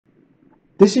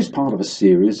This is part of a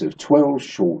series of 12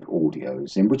 short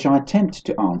audios in which I attempt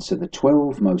to answer the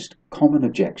 12 most common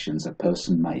objections a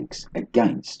person makes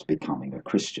against becoming a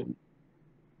Christian.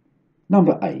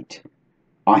 Number 8.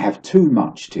 I have too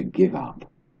much to give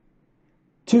up.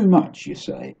 Too much, you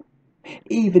say?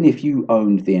 Even if you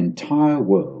owned the entire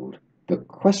world, the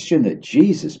question that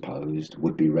Jesus posed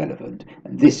would be relevant,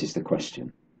 and this is the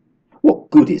question. What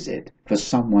good is it for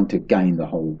someone to gain the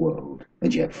whole world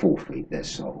and yet forfeit their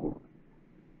soul?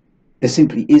 There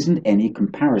simply isn't any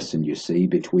comparison, you see,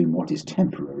 between what is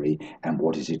temporary and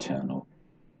what is eternal.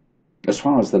 As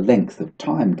far as the length of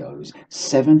time goes,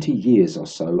 70 years or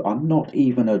so are not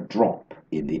even a drop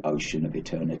in the ocean of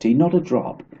eternity, not a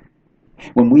drop.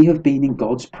 When we have been in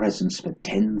God's presence for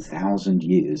 10,000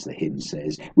 years, the hymn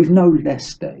says, with no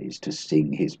less days to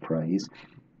sing his praise.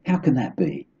 How can that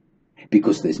be?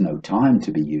 Because there's no time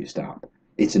to be used up.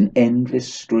 It's an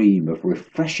endless stream of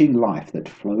refreshing life that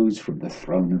flows from the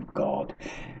throne of God.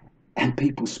 And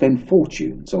people spend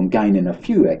fortunes on gaining a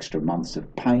few extra months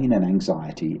of pain and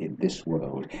anxiety in this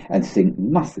world and think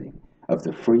nothing of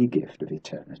the free gift of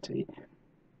eternity.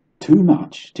 Too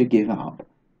much to give up.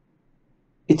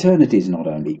 Eternity is not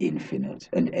only infinite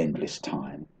and endless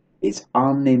time, it's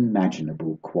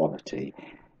unimaginable quality.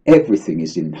 Everything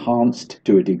is enhanced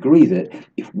to a degree that,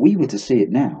 if we were to see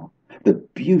it now, the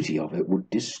beauty of it would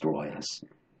destroy us.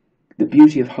 The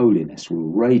beauty of holiness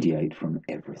will radiate from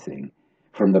everything,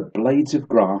 from the blades of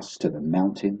grass to the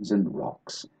mountains and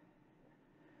rocks.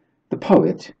 The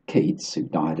poet, Keats, who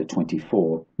died at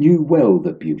 24, knew well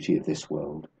the beauty of this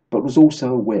world, but was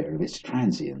also aware of its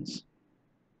transience.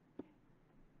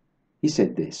 He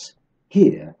said this,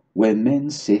 "Here, where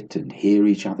men sit and hear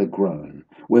each other groan,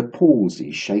 where palsy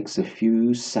shakes a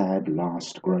few sad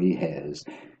last grey hairs,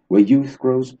 where youth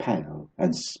grows pale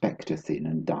and spectre-thin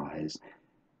and dies,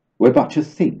 where but to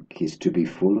think is to be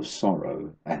full of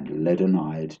sorrow and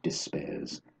leaden-eyed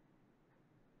despairs."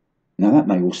 Now that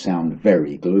may all sound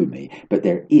very gloomy, but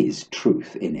there is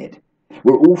truth in it.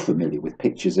 We're all familiar with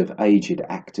pictures of aged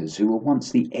actors who were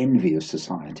once the envy of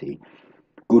society.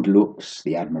 Good looks,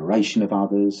 the admiration of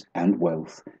others, and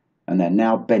wealth, and they're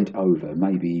now bent over,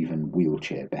 maybe even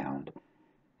wheelchair-bound.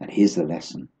 And here's the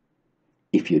lesson.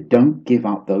 If you don't give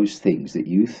up those things that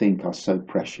you think are so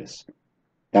precious,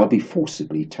 they'll be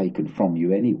forcibly taken from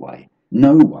you anyway.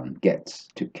 No one gets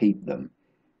to keep them.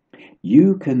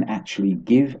 You can actually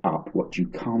give up what you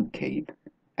can't keep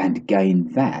and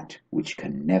gain that which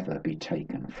can never be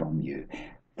taken from you.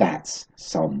 That's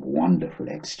some wonderful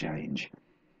exchange.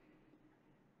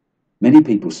 Many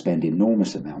people spend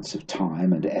enormous amounts of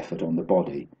time and effort on the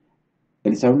body,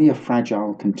 but it's only a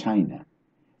fragile container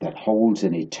that holds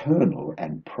an eternal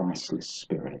and priceless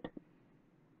spirit.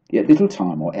 Yet little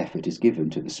time or effort is given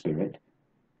to the spirit.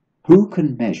 Who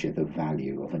can measure the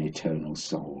value of an eternal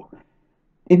soul?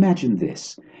 Imagine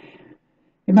this.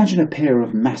 Imagine a pair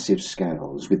of massive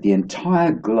scales with the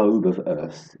entire globe of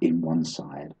Earth in one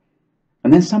side,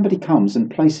 and then somebody comes and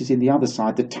places in the other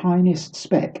side the tiniest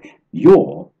speck,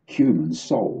 your human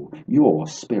soul, your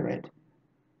spirit.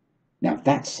 Now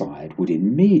that side would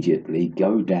immediately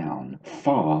go down,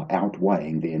 far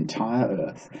outweighing the entire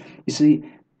Earth. You see,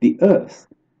 the Earth,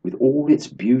 with all its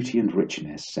beauty and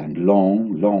richness and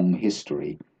long, long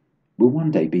history, will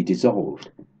one day be dissolved,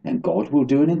 and God will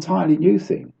do an entirely new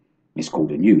thing. It's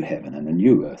called a new heaven and a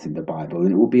new earth in the Bible,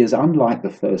 and it will be as unlike the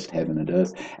first heaven and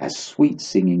earth as sweet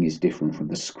singing is different from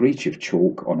the screech of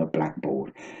chalk on a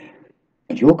blackboard.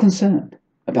 And you're concerned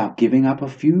about giving up a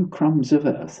few crumbs of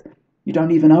earth. You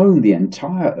don't even own the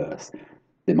entire earth.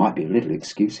 There might be a little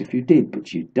excuse if you did,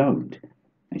 but you don't,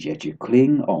 and yet you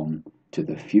cling on to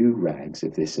the few rags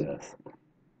of this earth.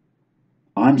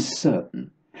 I'm certain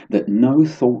that no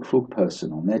thoughtful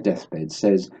person on their deathbed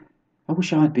says, "I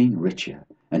wish I'd been richer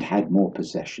and had more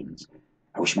possessions.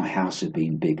 I wish my house had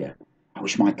been bigger. I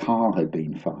wish my car had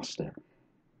been faster."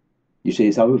 You see,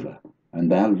 it's over,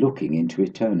 and they're looking into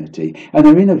eternity, and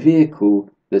they're in a vehicle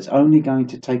that's only going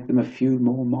to take them a few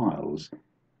more miles.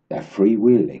 They're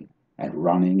freewheeling and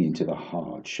running into the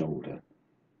hard shoulder.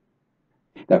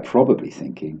 They're probably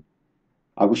thinking,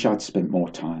 "I wish I'd spent more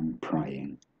time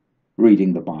praying,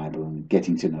 reading the Bible and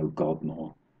getting to know God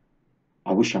more.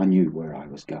 I wish I knew where I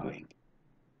was going."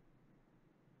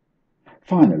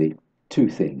 Finally, two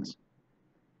things.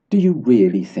 Do you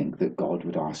really think that God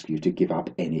would ask you to give up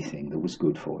anything that was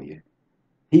good for you?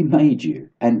 He made you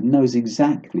and knows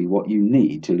exactly what you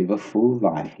need to live a full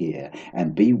life here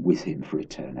and be with him for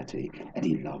eternity. And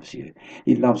he loves you.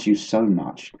 He loves you so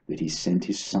much that he sent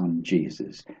his son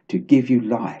Jesus to give you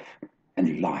life,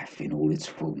 and life in all its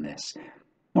fullness.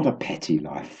 Not a petty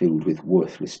life filled with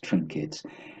worthless trinkets,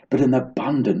 but an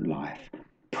abundant life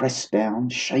pressed down,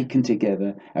 shaken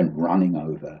together, and running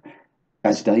over.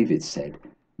 As David said,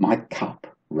 "My cup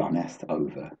runneth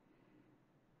over."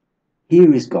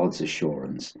 Here is God's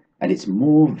assurance, and it's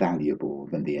more valuable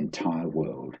than the entire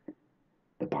world.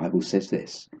 The Bible says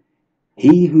this: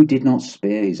 "He who did not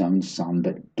spare his own son,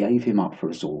 but gave him up for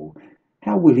us all,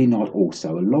 how will he not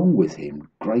also, along with him,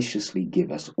 graciously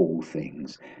give us all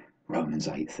things?" Romans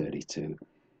 8:32.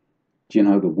 Do you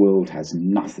know the world has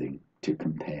nothing to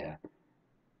compare?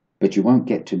 But you won't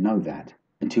get to know that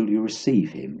until you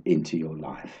receive him into your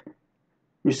life.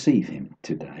 Receive him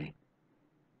today.